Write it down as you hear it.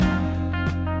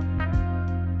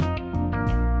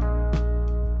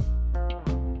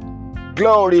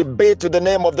Glory be to the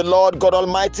name of the Lord God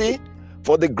Almighty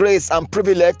for the grace and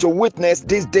privilege to witness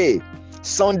this day,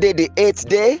 Sunday, the 8th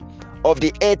day of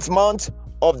the 8th month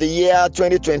of the year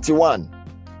 2021.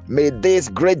 May this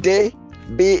great day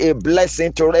be a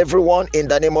blessing to everyone in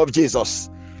the name of Jesus.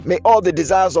 May all the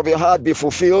desires of your heart be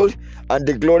fulfilled and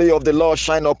the glory of the Lord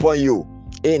shine upon you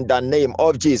in the name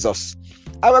of Jesus.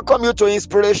 I welcome you to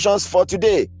Inspirations for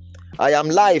today. I am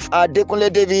live at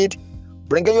Adekunle David,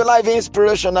 bringing you live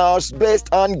inspirationals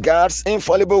based on God's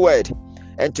infallible word.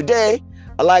 And today,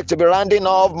 I'd like to be rounding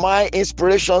off my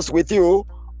inspirations with you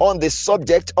on the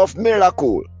subject of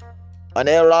miracle. And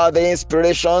here are the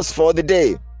inspirations for the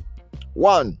day.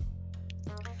 1.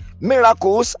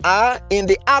 Miracles are, in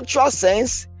the actual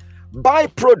sense,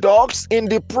 byproducts in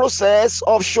the process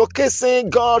of showcasing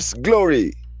God's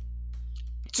glory.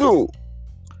 2.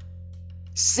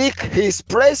 Seek His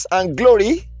praise and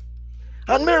glory,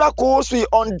 and miracles will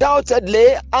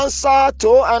undoubtedly answer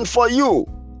to and for you.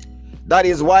 That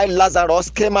is why Lazarus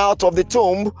came out of the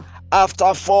tomb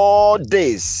after 4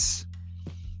 days.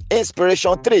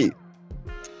 Inspiration 3.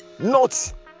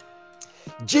 Note,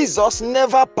 Jesus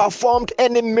never performed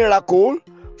any miracle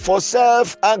for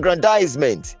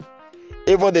self-aggrandizement.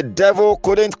 Even the devil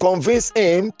couldn't convince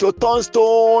him to turn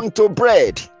stone to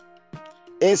bread.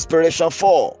 Inspiration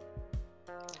 4.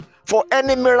 For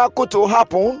any miracle to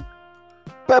happen,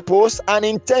 purpose and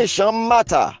intention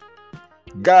matter.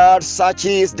 God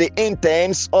searches the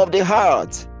intents of the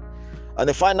heart. And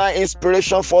the final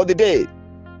inspiration for the day.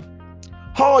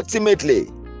 Ultimately,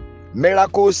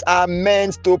 miracles are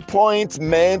meant to point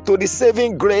men to the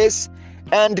saving grace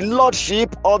and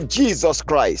lordship of Jesus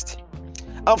Christ.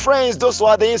 And friends, those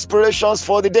were the inspirations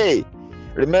for the day.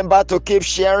 Remember to keep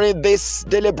sharing this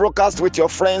daily broadcast with your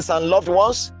friends and loved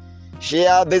ones.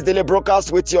 Share this daily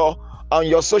broadcast with on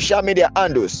your social media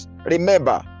handles.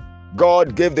 Remember,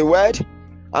 God gave the word,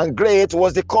 and great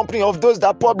was the company of those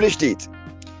that published it.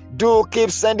 Do keep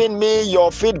sending me your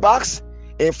feedbacks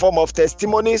in form of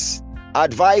testimonies,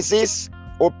 advices,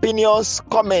 opinions,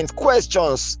 comments,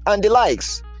 questions, and the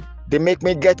likes. They make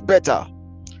me get better.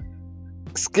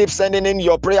 Keep sending in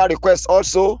your prayer requests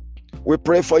also. We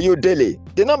pray for you daily.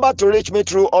 The number to reach me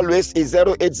through always is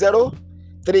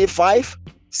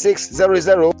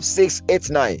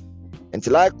 080-35-600-689.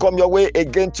 Until I come your way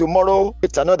again tomorrow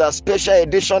with another special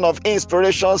edition of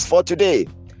Inspirations for today,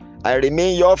 I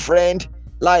remain your friend,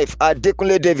 live at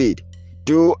Adekunle David.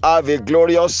 Do have a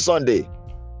glorious Sunday.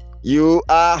 You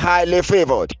are highly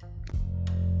favored.